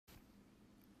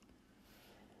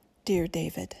Dear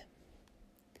David,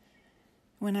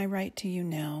 when I write to you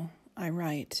now, I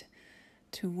write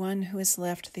to one who has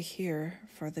left the here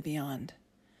for the beyond.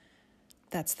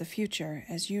 That's the future,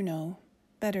 as you know,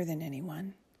 better than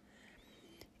anyone.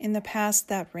 In the past,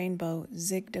 that rainbow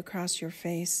zigged across your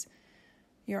face,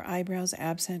 your eyebrows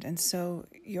absent, and so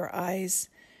your eyes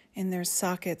in their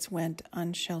sockets went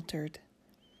unsheltered,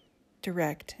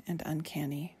 direct and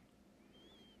uncanny.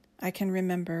 I can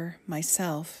remember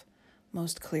myself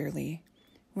most clearly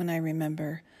when I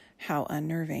remember how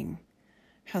unnerving,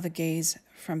 how the gaze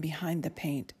from behind the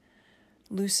paint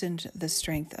loosened the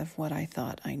strength of what I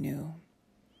thought I knew.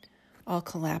 All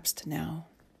collapsed now,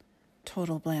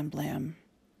 total blam blam.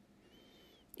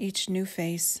 Each new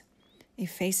face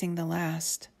effacing the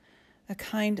last, a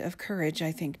kind of courage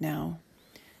I think now,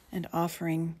 and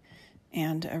offering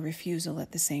and a refusal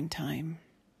at the same time.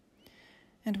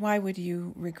 And why would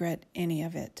you regret any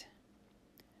of it?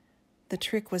 The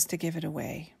trick was to give it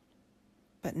away,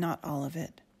 but not all of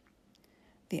it.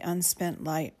 The unspent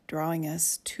light drawing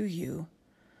us to you,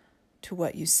 to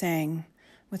what you sang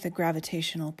with a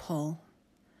gravitational pull.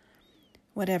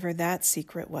 Whatever that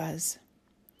secret was,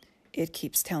 it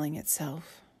keeps telling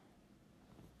itself.